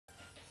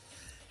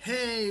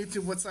Hey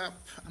YouTube, what's up?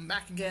 I'm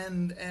back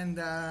again, and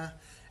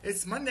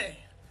it's Monday.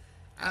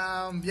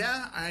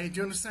 Yeah, I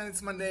do understand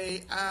it's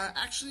Monday.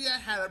 Actually, I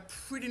had a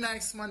pretty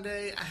nice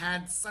Monday. I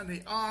had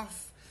Sunday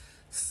off,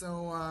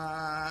 so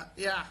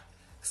yeah,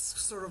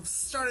 sort of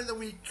started the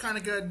week kind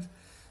of good.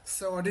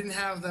 So I didn't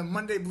have the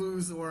Monday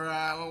blues, or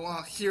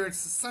well, here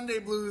it's the Sunday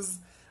blues,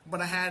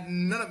 but I had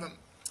none of them.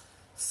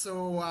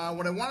 So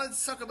what I wanted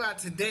to talk about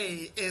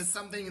today is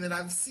something that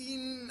I've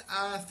seen,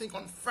 I think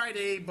on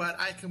Friday, but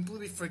I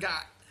completely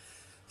forgot.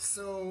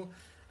 So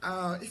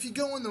if you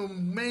go on the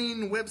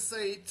main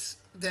website,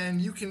 then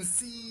you can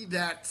see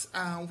that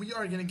we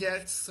are going to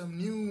get some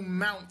new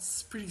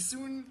mounts pretty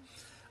soon.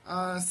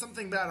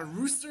 Something about a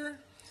rooster.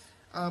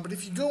 But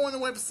if you go on the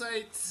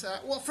website,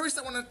 well, first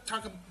I want to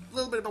talk a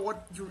little bit about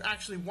what you're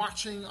actually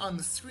watching on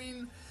the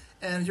screen.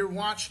 And you're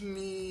watching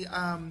me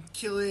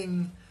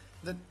killing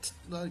I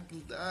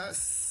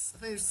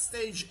think it's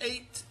stage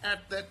 8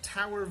 at the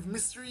Tower of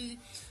Mystery.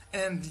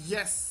 And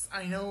yes,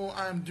 I know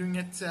I'm doing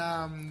it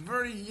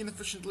very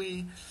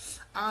inefficiently.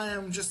 I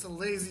am just a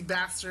lazy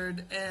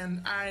bastard,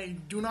 and I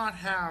do not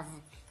have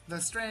the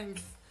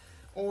strength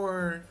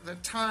or the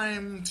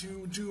time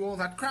to do all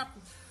that crap.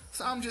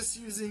 So I'm just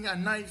using a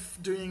knife,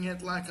 doing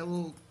it like a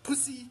little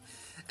pussy,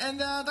 and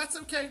that's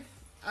okay.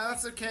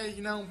 That's okay.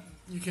 You know,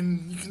 you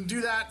can do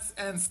that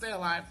and stay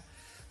alive.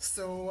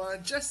 So I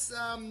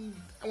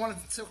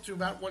wanted to talk to you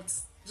about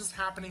what's just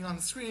happening on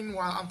the screen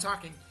while I'm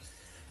talking.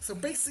 So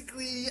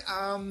basically,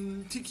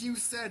 TQ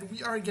said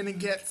we are gonna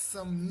get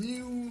some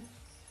new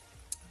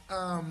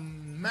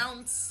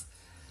mounts,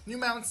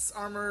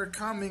 armor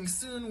coming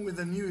soon with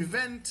a new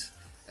event.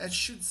 It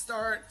should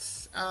start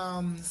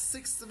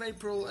 6th of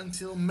April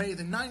until May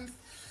the 9th,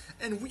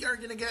 and we are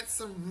gonna get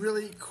some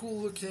really cool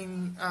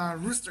looking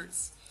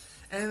roosters.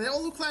 And they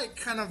all look like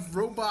kind of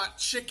Robot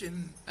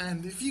Chicken.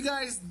 And if you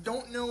guys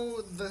don't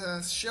know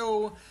the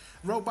show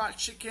Robot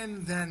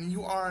Chicken, then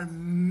you are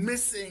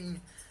missing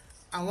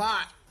a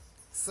lot.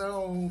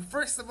 So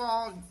first of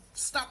all,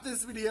 stop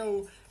this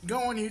video,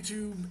 go on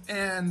YouTube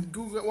and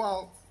go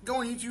on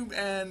YouTube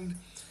and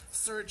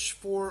search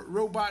for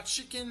Robot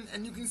Chicken,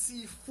 and you can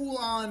see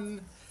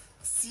full-on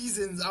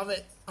seasons of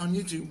it on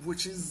YouTube,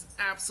 which is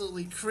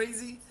absolutely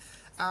crazy.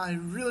 I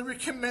really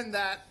recommend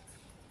that.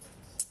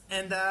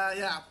 And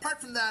yeah,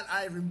 apart from that,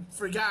 I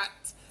forgot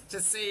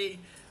to say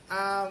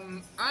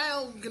I'm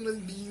gonna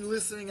be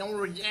listening. I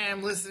already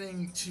am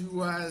listening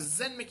to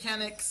Zen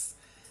Mechanics,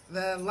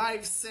 the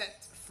live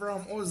set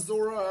from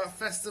Ozora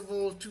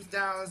Festival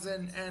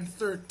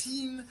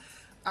 2013.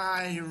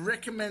 I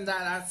recommend that.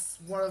 That's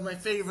one of my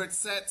favorite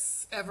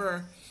sets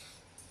ever.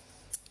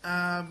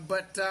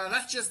 But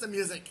that's just the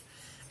music.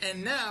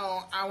 And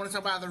now I want to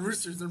talk about the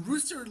roosters. The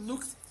rooster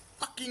looks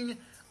fucking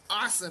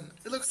awesome.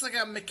 It looks like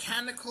a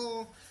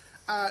mechanical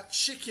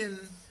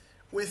chicken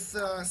with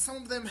some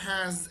of them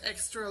has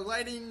extra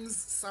lightings,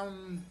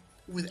 some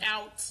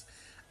without.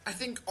 I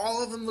think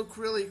all of them look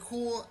really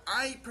cool.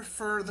 I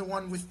prefer the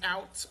one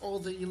without all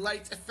the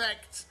light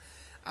effect,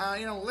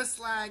 you know, less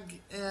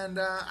lag, and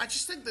I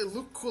just think they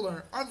look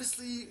cooler.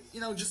 Obviously, you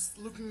know, just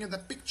looking at the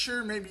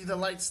picture, maybe the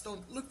lights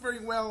don't look very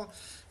well.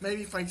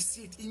 Maybe if I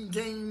see it in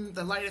game,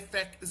 the light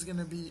effect is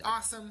gonna be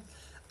awesome.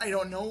 I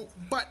don't know,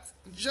 but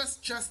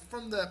just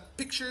from the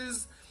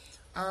pictures,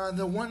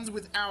 the ones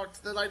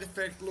without the light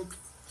effect look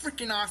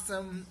freaking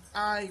awesome.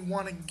 I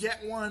want to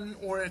get one,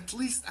 or at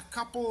least a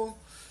couple.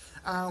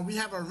 We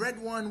have a red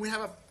one, we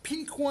have a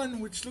pink one,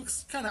 which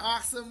looks kind of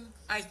awesome,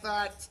 I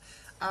thought.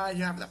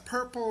 You have the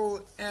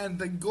purple and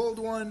the gold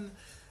one,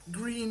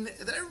 green.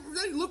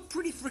 They look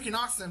pretty freaking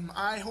awesome.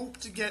 I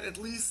hope to get at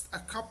least a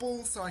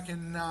couple so I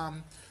can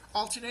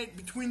alternate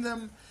between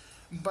them.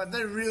 But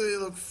they really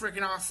look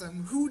freaking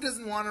awesome. Who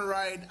doesn't want to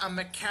ride a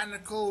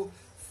mechanical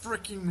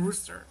freaking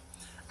rooster?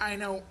 I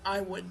know I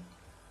would.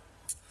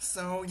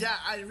 So yeah,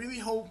 I really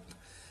hope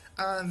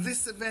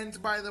this event,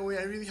 by the way,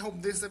 I really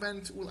hope this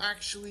event will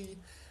actually,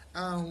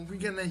 we're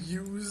gonna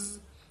use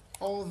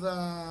all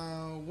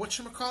the,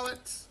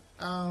 whatchamacallit,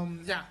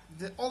 yeah,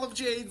 the olive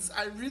jades.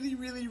 I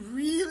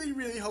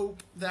really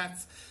hope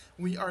that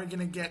we are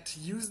gonna get to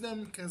use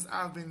them, because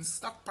I've been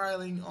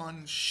stockpiling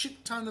on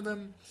shit ton of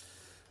them.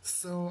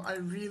 So I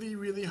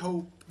really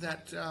hope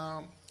that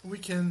we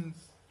can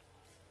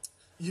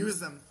use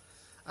them.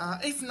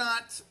 If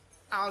not,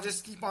 I'll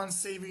just keep on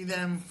saving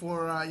them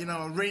for, you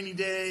know, a rainy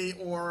day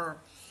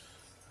or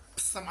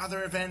some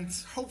other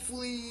event.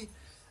 Hopefully,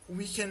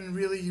 we can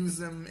really use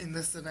them in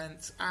this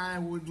event. I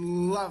would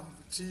love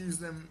to use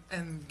them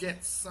and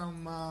get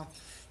some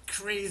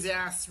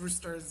crazy-ass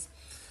roosters.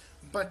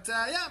 But,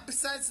 yeah,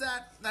 besides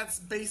that, that's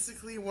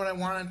basically what I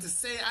wanted to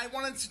say. I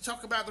wanted to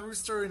talk about the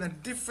rooster in a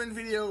different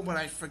video, but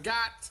I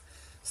forgot.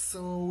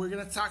 So we're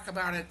going to talk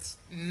about it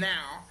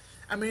now.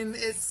 I mean,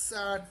 it's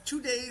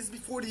 2 days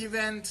before the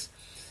event.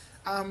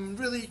 I'm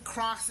really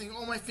crossing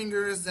all my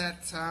fingers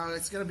that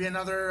it's going to be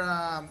another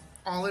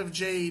olive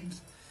jade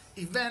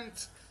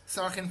event,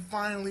 so I can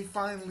finally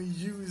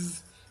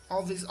use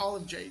all these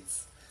olive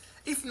jades.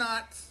 If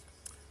not,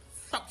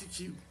 fuck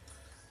you.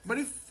 But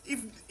if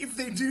if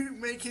they do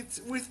make it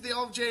with the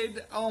Olive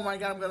Jade, oh my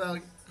god, I'm gonna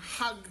like,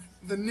 hug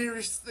the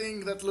nearest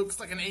thing that looks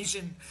like an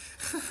Asian,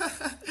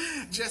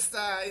 just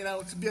you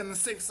know, to be on the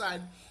safe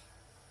side.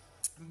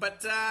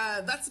 But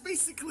that's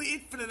basically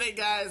it for today,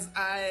 guys.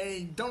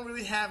 I don't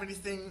really have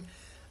anything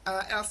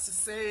else to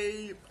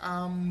say.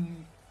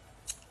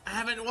 I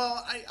haven't,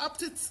 well, I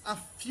upped it a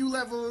few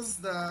levels,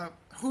 the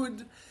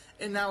hood,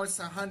 and now it's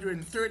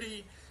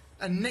 130.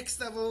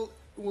 Next level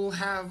will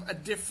have a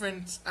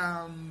different,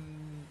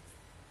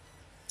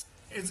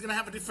 it's gonna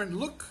have a different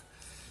look.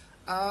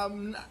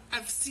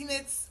 I've seen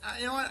it,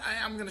 you know what,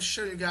 I'm gonna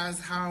show you guys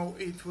how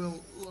it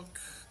will look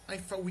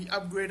if we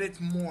upgrade it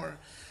more.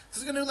 So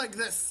it's gonna do like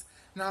this.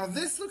 Now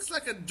this looks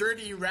like a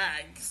dirty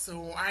rag,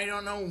 so I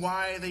don't know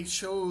why they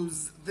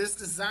chose this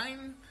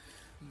design,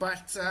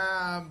 but,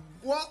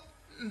 well,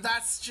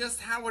 that's just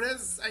how it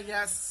is, I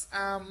guess.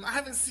 I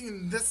haven't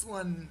seen this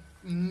one,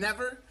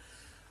 never,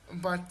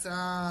 but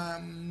I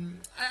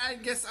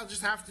guess I'll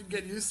just have to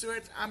get used to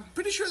it. I'm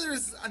pretty sure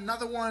there's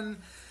another one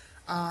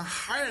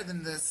higher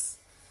than this,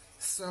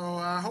 so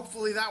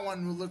hopefully that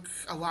one will look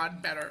a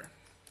lot better.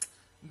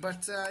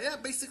 But yeah,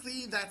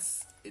 basically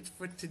that's it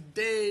for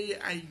today.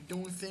 I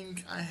don't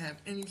think I have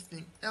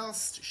anything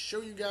else to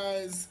show you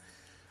guys.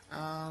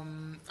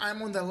 I'm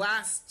on the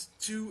last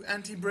 2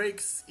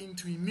 anti-breaks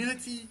into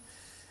immunity,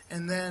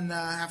 and then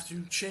I have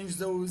to change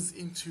those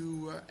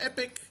into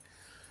epic.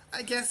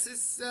 I guess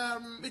it's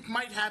it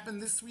might happen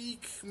this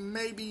week,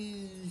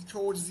 maybe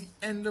towards the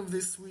end of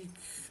this week,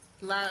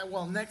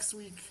 well, next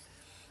week,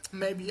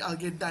 maybe I'll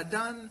get that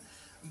done,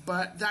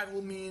 but that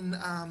will mean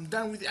I'm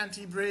done with the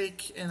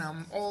anti-break and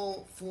I'm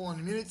all full on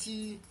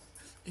immunity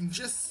in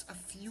just a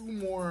few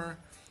more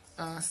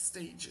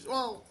stages.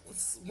 Well,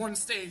 it's one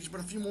stage, but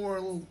a few more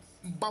little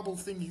bubble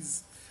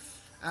thingies.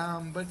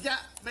 But yeah,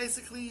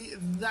 basically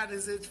that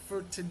is it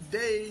for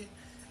today.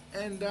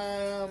 And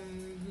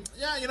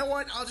yeah, you know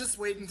what, I'll just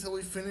wait until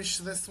we finish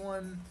this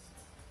one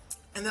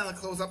and then I'll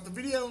close up the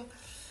video.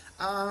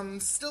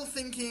 Still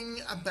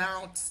thinking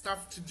about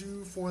stuff to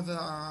do for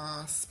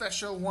the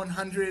special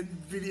 100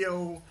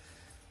 video.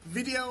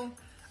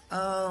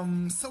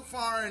 So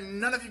far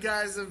none of you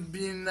guys have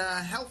been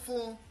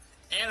helpful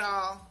at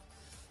all.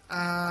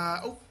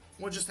 Oh,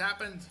 what just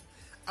happened?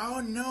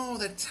 Oh no,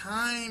 the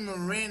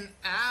time ran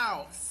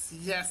out.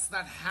 Yes,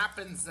 that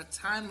happens. The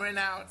time ran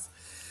out.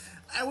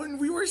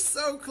 We were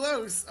so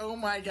close. Oh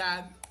my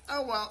god.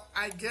 Oh well,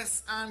 I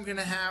guess I'm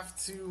gonna have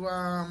to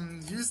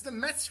use the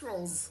Met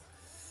Scrolls.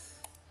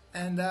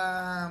 And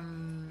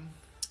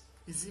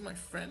is he my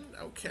friend?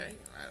 Okay,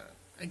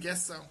 I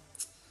guess so.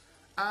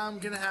 I'm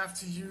gonna have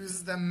to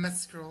use the Met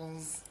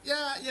Scrolls.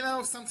 Yeah, you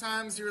know,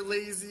 sometimes you're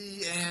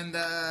lazy and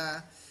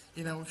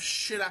you know,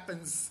 shit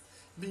happens.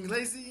 Being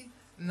lazy.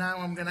 Now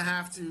I'm gonna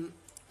have to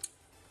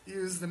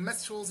use the Met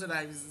Scrolls that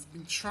I've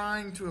been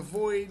trying to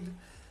avoid,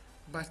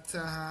 but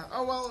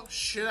oh well,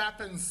 shit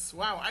happens.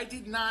 Wow, I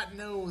did not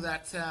know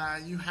that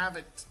you have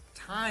it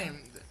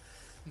timed.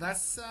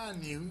 That's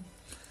new,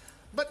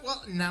 but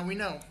well, now we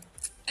know.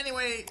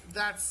 Anyway,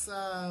 that's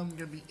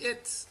gonna be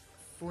it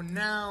for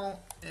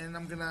now, and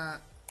I'm gonna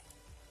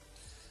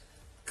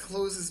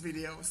close this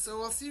video.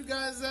 So I'll see you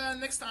guys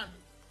next time.